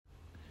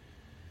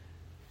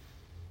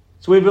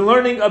So we've been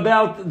learning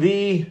about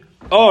the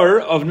Or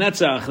of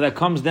Netzach that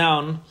comes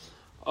down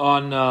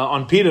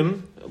on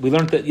Purim. We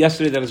learned that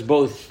yesterday that it's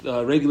both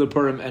regular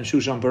Purim and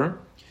Shushan Purim.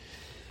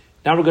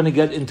 Now we're going to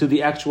get into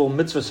the actual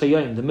mitzvah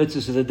sayayim, the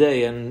mitzvahs of the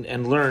day,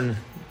 and learn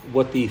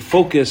what the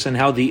focus and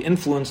how the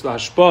influence, the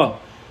hashpah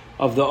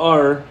of the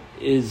Or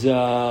is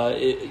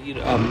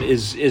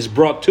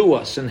brought to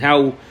us, and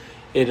how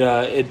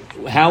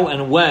how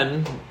and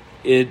when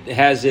it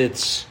has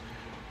its,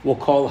 we'll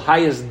call,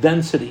 highest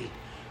density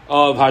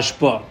of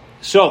hashpah.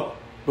 So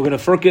we're going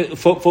to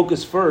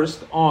focus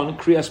first on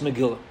Kriyas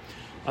Megillah,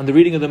 on the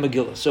reading of the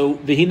Megillah. So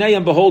v'hinei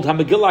and behold,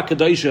 ha-Megillah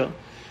Kadosha,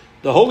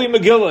 the Holy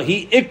Megillah,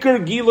 he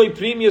ikar giloi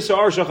primius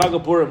ha'ar shel Chag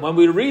HaPurim. When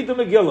we read the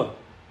Megillah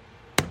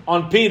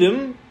on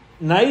Purim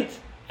night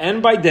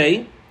and by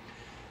day,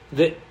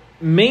 the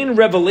main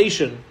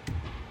revelation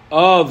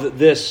of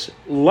this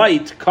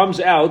light comes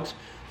out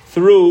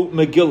through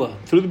Megillah.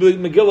 Through the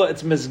Megillah,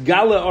 it's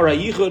Mezgala or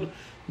HaYichud.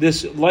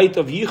 This light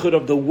of Yichud,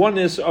 of the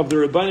oneness of the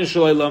Rebbeinu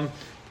Shalom,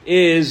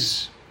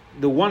 is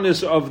the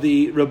oneness of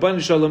the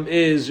Rebbeinu Shalom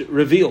is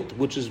revealed,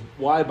 which is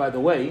why, by the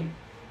way,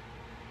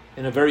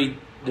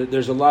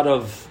 there's a lot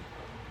of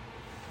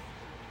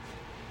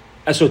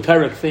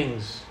esoteric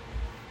things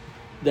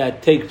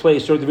that take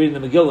place during the reading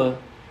of the Megillah.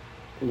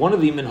 One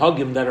of the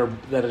minhagim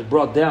that is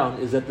brought down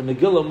is that the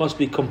Megillah must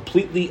be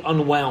completely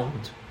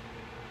unwound.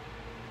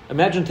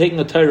 Imagine taking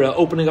a Torah,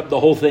 opening up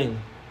the whole thing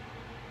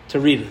to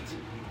read it.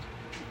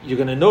 You're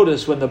going to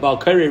notice when the Baal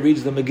Kairei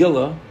reads the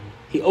Megillah,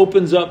 he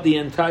opens up the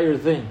entire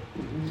thing.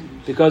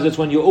 Because it's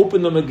when you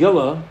open the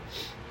Megillah,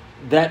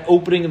 that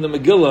opening of the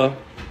Megillah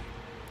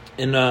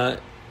in a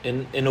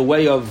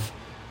way of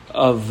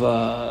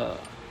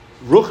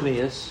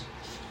ruchnius,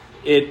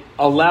 it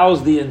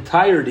allows the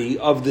entirety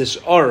of this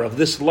Or, of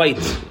this light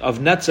of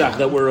Netzach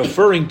that we're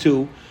referring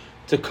to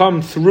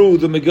come through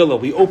the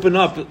Megillah. We open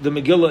up the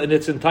Megillah in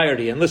its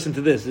entirety. And listen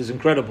to this, it's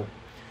incredible.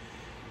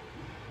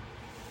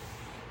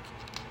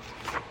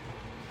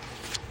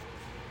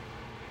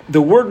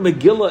 The word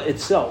Megillah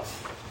itself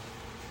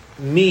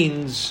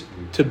means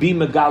to be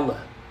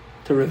Megala,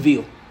 to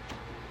reveal.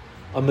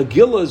 A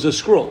Megillah is a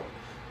scroll,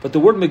 but the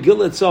word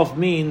Megillah itself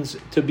means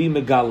to be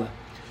Megala.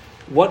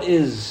 What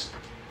is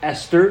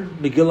Esther?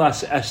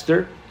 Megillas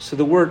Esther. So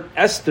the word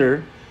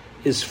Esther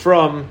is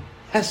from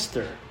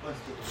Hester,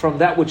 from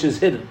that which is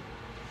hidden.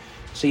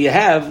 So you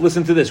have,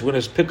 listen to this, we're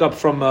going to pick up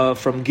from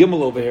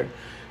Gimel over here.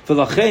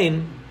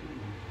 V'lachein,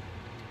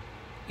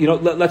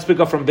 let's pick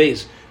up from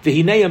base.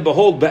 V'hinei and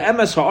behold,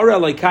 be'emes ha'ara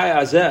laikai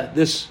azeh,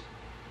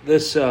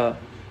 this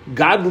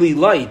godly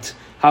light,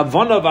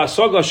 havana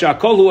v'asaga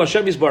she'akol hu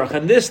Hashem Yisbarach,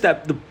 and this,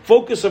 that the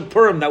focus of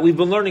Purim that we've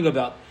been learning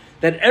about,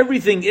 that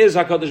everything is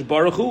HaKadosh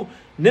Baruch Hu,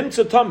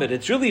 nimtza tamid.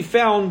 It's really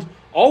found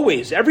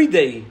always, every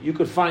day. You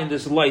could find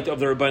this light of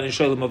the Rebbeinu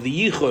Shalom, of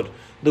the Yichud,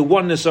 the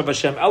oneness of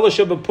Hashem.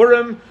 Elisha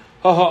b'Purim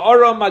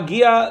ha'ara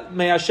magia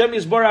me Hashem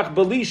Yisbarach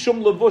b'li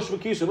shum levush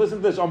v'kisur. Listen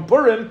to this. On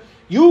Purim,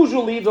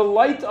 usually the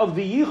light of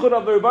the Yichud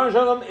of the Rebbeinu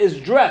Shalom is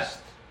dressed.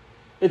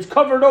 It's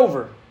covered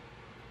over.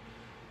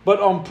 But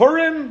on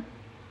Purim,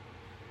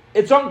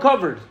 it's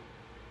uncovered.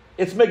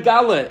 It's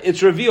Megala.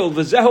 It's revealed.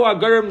 V'zehu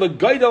agarim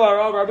l'gaydel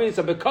harav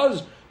rabbeinu.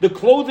 Because the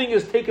clothing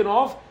is taken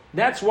off,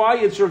 that's why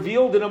it's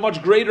revealed in a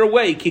much greater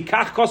way.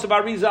 Kikach kosav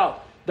Arizal.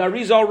 The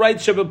Arizal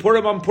writes,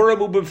 Shebepurim on Purim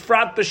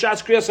ubefrat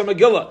b'shas kriyas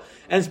Megillah.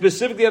 And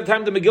specifically at the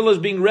time the Megillah is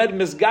being read,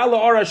 Mizgala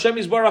or Hashem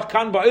Yisbarach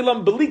kan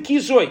ba'olam b'li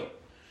kisui.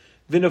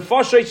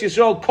 V'nefashos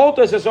Yisrael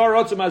koltas es or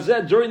rotzim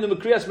hazeh. During the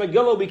Kriyas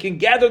Megillah, we can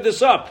gather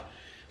this up.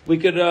 We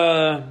could,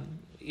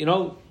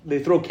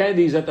 they throw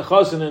candies at the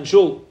chassan and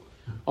shul.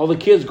 All the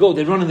kids go,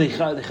 they run in the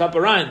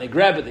chaparine, they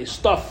grab it, they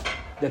stuff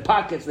their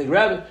pockets, they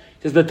grab it.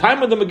 Because the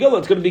time of the Megillah,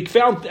 it's going to be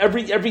found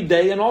every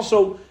day, and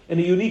also in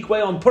a unique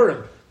way on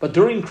Purim. But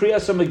during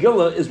Kriyas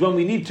Megillah is when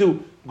we need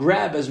to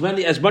grab as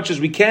much as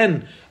we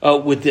can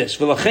with this.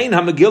 V'lachein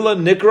ha-Megillah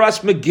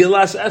nikras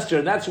Megillas Esther.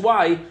 And that's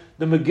why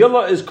the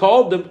Megillah is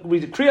called the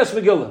Kriyas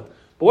Megillah.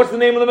 But what's the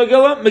name of the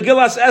Megillah?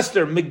 Megillas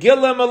Esther.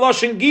 Megillah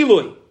Meloshin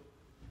Gilui.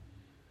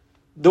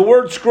 The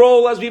word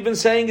scroll, as we've been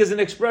saying, is an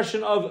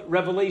expression of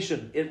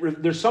revelation.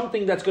 There's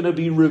something that's going to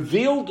be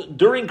revealed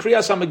during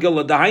Kriyas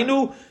HaMegillah.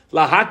 Dahainu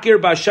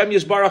lahakir b'Hashem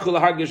Yisbarach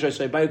ulahagir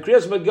shasei. By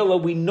Kriyas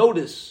HaMegillah, we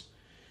notice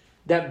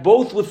that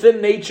both within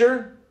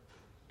nature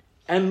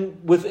and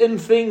within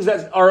things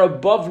that are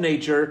above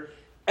nature,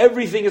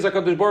 everything is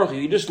HaKadosh Baruch Hu.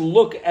 You just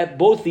look at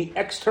both the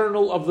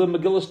external of the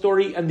Megillah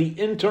story and the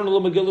internal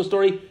of Megillah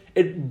story,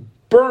 it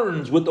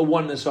burns with the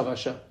oneness of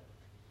Hashem.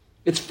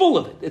 It's full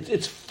of it.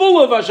 It's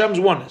full of Hashem's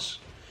oneness.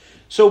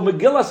 So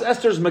Megillas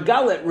Esther's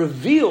Megalit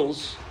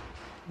reveals,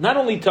 not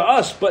only to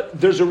us, but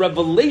there's a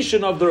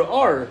revelation of the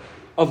Or,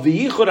 of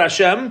the Yichud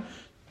Hashem,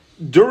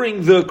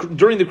 during the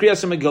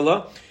Kriyas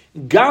Megillah,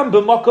 Gam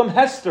b'makom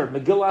Hester,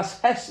 Megillas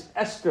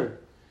Esther.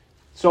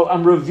 So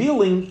I'm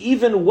revealing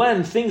even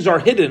when things are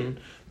hidden,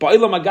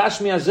 Ba'ilam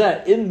Agashmi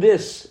Hazeh, in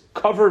this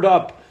covered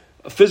up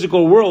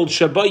physical world,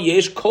 Sheba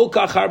Yesh Kol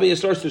Kach Harbe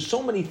Yisrael. There's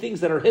so many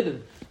things that are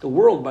hidden. The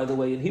world, by the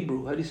way, in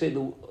Hebrew, how do you say the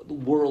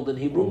world in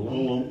Hebrew?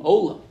 Olam.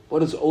 Olam. What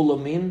does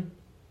olam mean?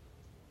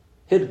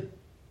 hidden.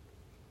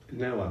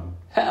 Ha'elam.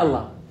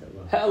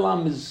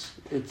 Ha'elam is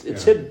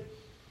it's hidden.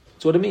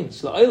 That's what it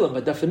means. La'olam,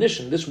 by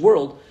definition, this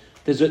world,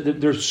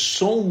 there's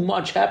so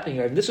much happening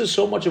here. And this is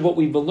so much of what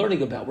we've been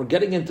learning about. We're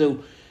getting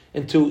into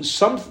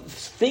some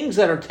things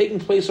that are taking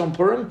place on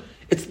Purim.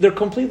 They're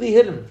completely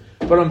hidden.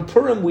 But on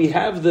Purim, we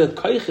have the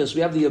kaiches,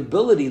 we have the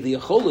ability, the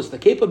acholos, the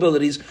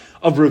capabilities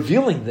of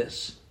revealing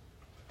this.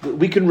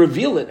 We can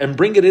reveal it and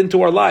bring it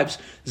into our lives.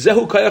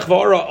 Zehu kayach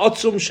va'ara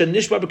atzum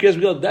shenishba b'kriyas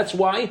Megillah. That's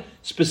why,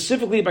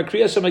 specifically by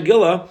Kriyas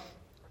Megillah,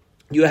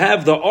 you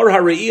have the Or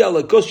HaRe'i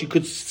Alakos. You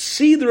could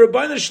see the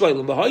Rebbeinu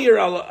Shleilim, the Hayir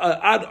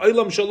Ad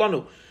Olam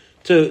Shalanu,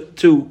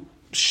 to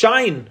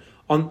shine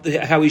on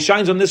how he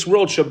shines on this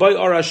world. Shabai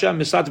Or Hashem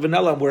Misat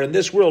V'Nelam, where in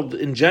this world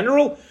in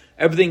general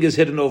everything is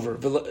hidden over,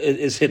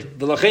 is hidden.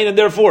 V'Lachein, and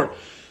therefore,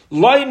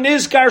 Loi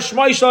Nizkar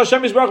Shmai Shal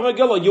Hashem Yisbarach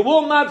Megillah. You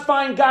will not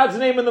find God's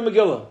name in the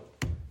Megillah.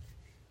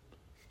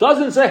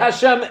 Doesn't say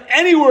Hashem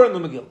anywhere in the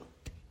Megillah.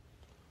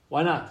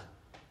 Why not?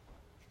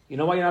 You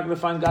know why you're not going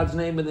to find God's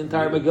name in the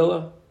entire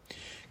Megillah?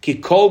 Ki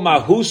kol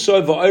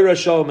mahusa v'oira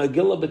shel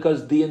Megillah,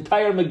 because the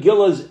entire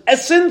Megillah's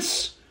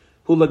essence,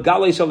 hu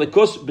legale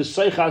salikus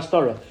b'seicha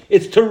hastara.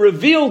 It's to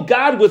reveal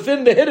God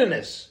within the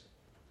hiddenness.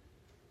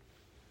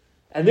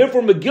 And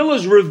therefore Megillah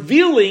is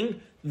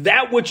revealing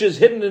that which is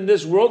hidden in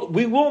this world.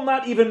 We will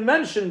not even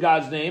mention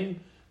God's name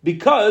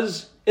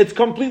because it's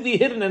completely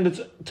hidden, and it's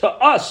to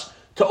us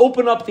to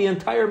open up the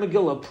entire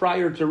Megillah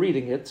prior to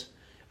reading it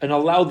and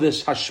allow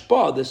this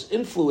hashpah, this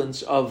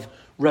influence of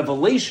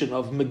revelation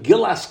of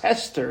Megillas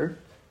Hester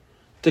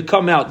to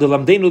come out. The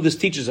Lamdenu, this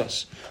teaches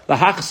us. The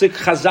Hachzik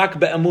Chazak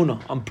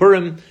Be'emunah. On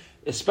Purim,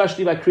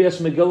 especially by Kriyas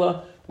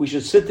Megillah, we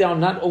should sit down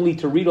not only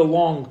to read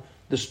along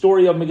the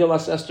story of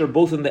Megillas Esther,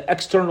 both in the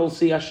external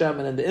Si Hashem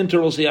and in the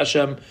internal Si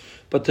Hashem,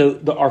 but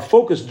our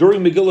focus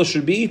during Megillah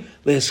should be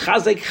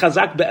Le'eschazek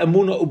Chazak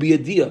Be'emunah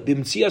Ubiyadiyah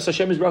B'mtzias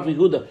Hashem Yisbarach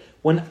V'Yehuda.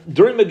 When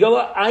during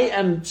Megillah, I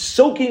am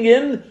soaking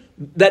in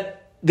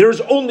that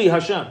there's only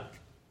Hashem.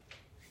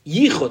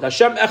 Yichud,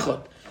 Hashem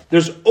Echad.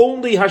 There's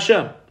only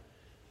Hashem.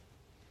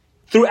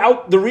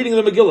 Throughout the reading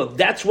of the Megillah,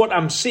 that's what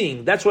I'm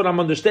seeing, that's what I'm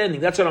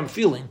understanding, that's what I'm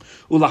feeling.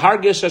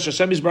 Ulahargesh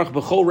Hashem Yisbarach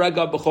b'chol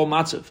rega b'chol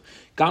matzav,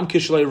 gam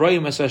kishlei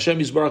royim as Hashem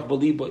Yisbarach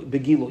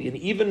begilo. And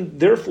even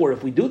therefore,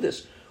 if we do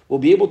this, we'll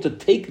be able to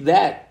take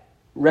that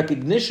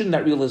recognition,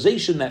 that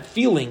realization, that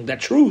feeling, that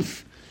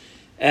truth,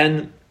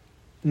 and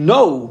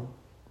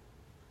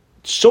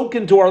soak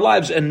into our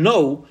lives and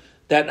know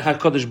that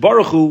HaKadosh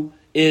Baruch Hu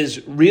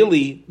is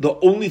really the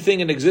only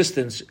thing in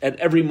existence at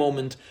every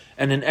moment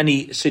and in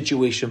any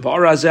situation.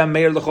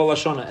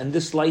 And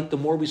this light, the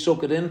more we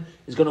soak it in,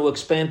 is going to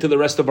expand to the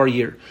rest of our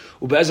year.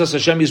 Through the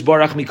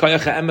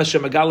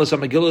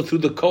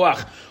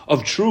koach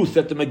of truth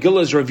that the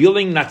Megillah is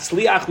revealing,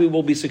 natzliach, we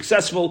will be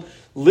successful.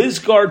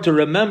 Lizkar, to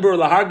remember,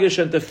 lahargish,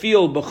 and to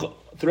feel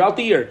throughout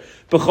the year.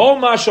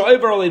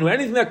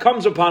 Anything that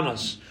comes upon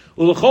us.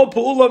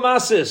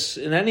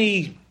 In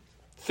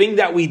anything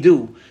that we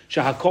do.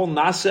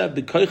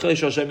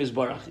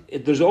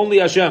 There's only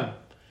Hashem.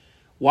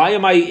 Why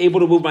am I able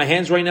to move my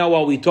hands right now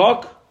while we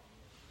talk?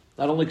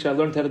 Not only because I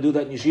learned how to do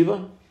that in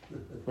yeshiva,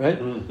 right?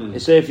 They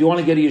say if you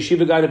want to get a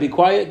yeshiva guy to be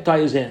quiet, tie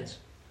his hands.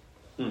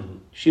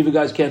 Yeshiva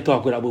guys can't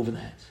talk without moving the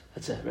hands.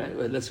 That's it,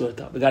 right? That's what I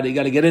thought. You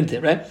got to get into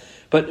it, right?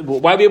 But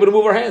why be able to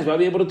move our hands? Why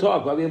be able to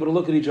talk? Why be able to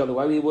look at each other?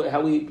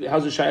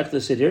 How's it shaykh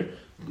to sit here?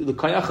 The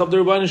kayach of the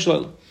Rebbeinu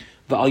Shalom.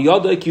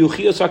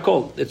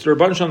 It's the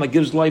Rebbeinu Shalom that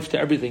gives life to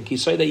everything.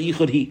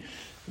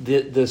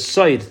 The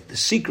side, the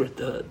secret,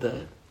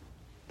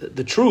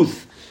 the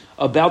truth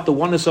about the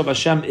oneness of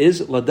Hashem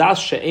is ladas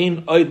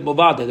she'ein oid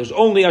movada. There's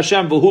only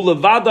Hashem. V'hu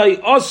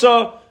levadai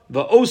asa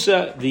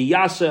v'osa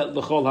v'yasa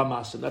l'chol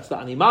hamasim. That's the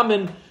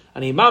animamin.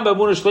 Animam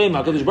b'amunah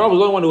shleima. HaKadosh Baruch Hu is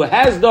the only one who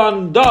has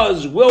done,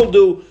 does, will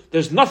do.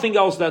 There's nothing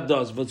else that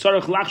does.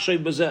 V'tzarech lachshay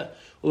b'zeh.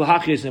 We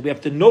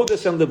have to know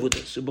this and live with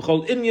this. As the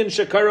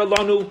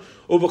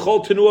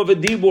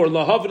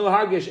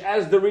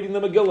reading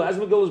the Megillah, as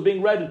Megillah is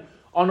being read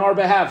on our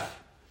behalf,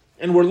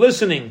 and we're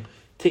listening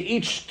to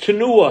each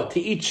tenuah,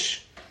 to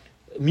each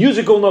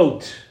musical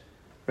note,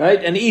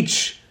 right, and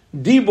each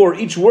dibur,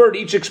 each word,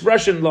 each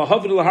expression, everything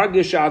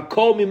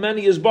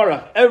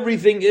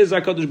is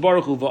HaKadosh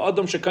Baruch Hu.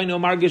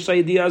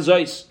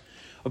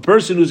 A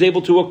person who's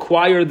able to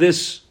acquire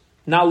this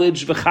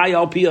knowledge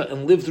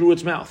and live through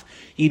its mouth.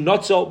 You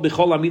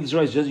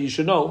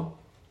should know,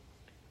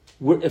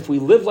 if we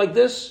live like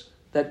this,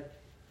 that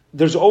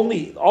there's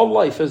only all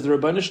life as the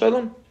Rebbeinu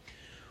Shalom,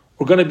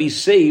 we're going to be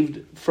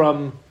saved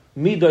from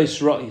midas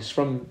ra'is,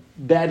 from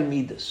bad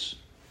midas.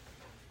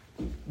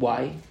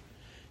 Why?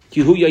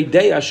 I'm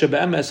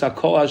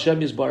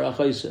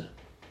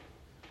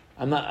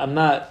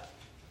not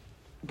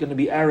going to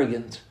be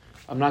arrogant.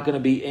 I'm not going to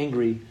be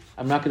angry.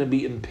 I'm not going to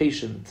be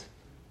impatient.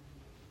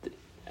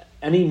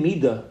 Any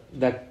midah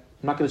that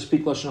I'm not going to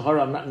speak lashon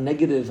hara, I'm not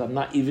negative, I'm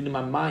not even in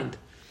my mind,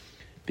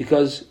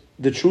 because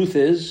the truth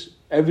is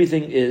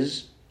everything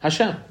is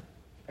Hashem.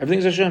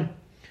 Everything's Hashem.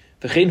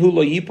 V'chein hu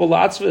lo yipol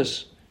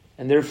la'atzvus,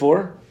 and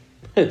therefore,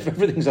 if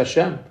everything's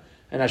Hashem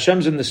and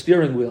Hashem's in the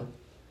steering wheel,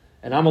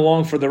 and I'm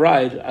along for the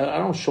ride, I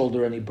don't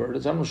shoulder any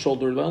burdens. I don't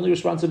shoulder. My only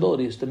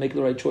responsibility is to make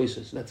the right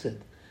choices. That's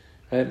it.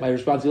 Right? My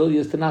responsibility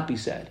is to not be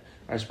sad.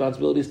 My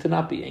responsibility is to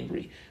not be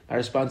angry. My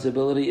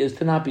responsibility is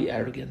to not be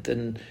arrogant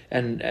and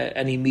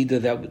any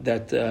midah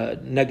that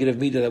negative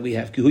midah that we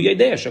have.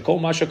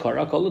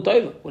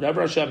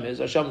 Whatever Hashem is,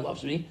 Hashem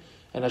loves me,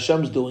 and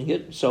Hashem's doing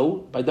it. So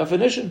by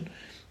definition,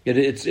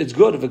 it's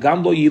good. If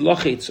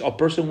a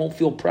person won't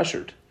feel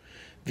pressured,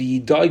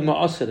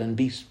 and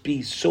be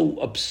so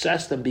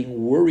obsessed and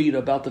being worried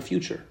about the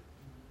future.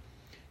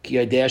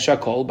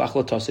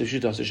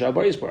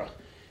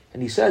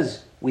 And he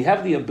says, we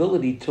have the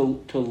ability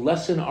to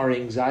lessen our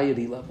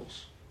anxiety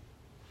levels.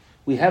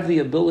 We have the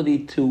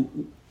ability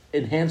to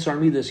enhance our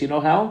midas. You know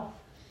how?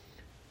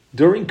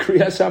 During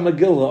Kriyas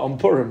HaMegillah on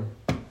Purim,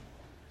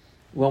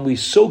 when we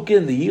soak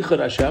in the Yichud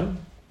Hashem,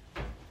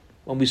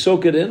 when we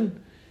soak it in,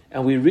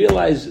 and we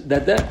realize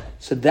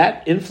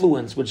that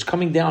influence, which is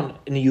coming down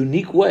in a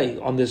unique way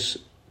on this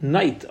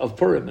night of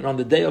Purim and on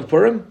the day of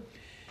Purim,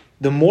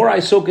 the more I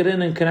soak it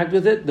in and connect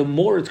with it, the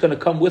more it's going to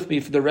come with me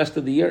for the rest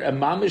of the year.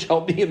 And mamish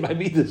help me in my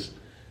midas.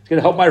 It's going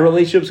to help my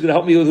relationships. It's going to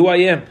help me with who I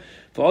am.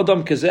 And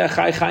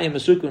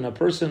a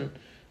person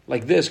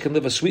like this can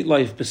live a sweet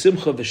life,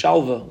 b'simcha,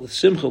 b'shalva, with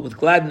simcha, with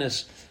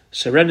gladness,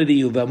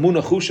 serenity,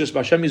 v'amunah chushas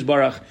b'Hashem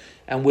Yisbarach,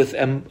 and with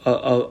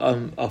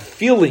a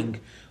feeling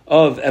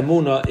of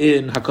emunah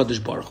in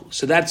Hakadosh Baruch Hu.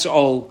 So that's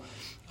all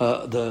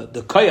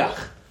the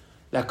koyach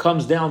that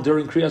comes down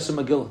during Kriyas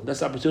HaMegillah.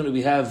 That's the opportunity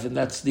we have, and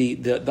that's the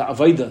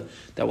avodah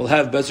that we'll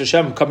have Bez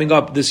Hashem coming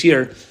up this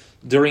year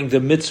during the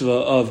mitzvah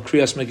of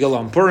Kriyas Megillah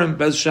on Purim.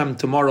 Bez Hashem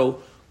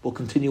tomorrow we'll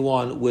continue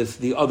on with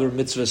the other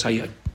mitzvahs hayah.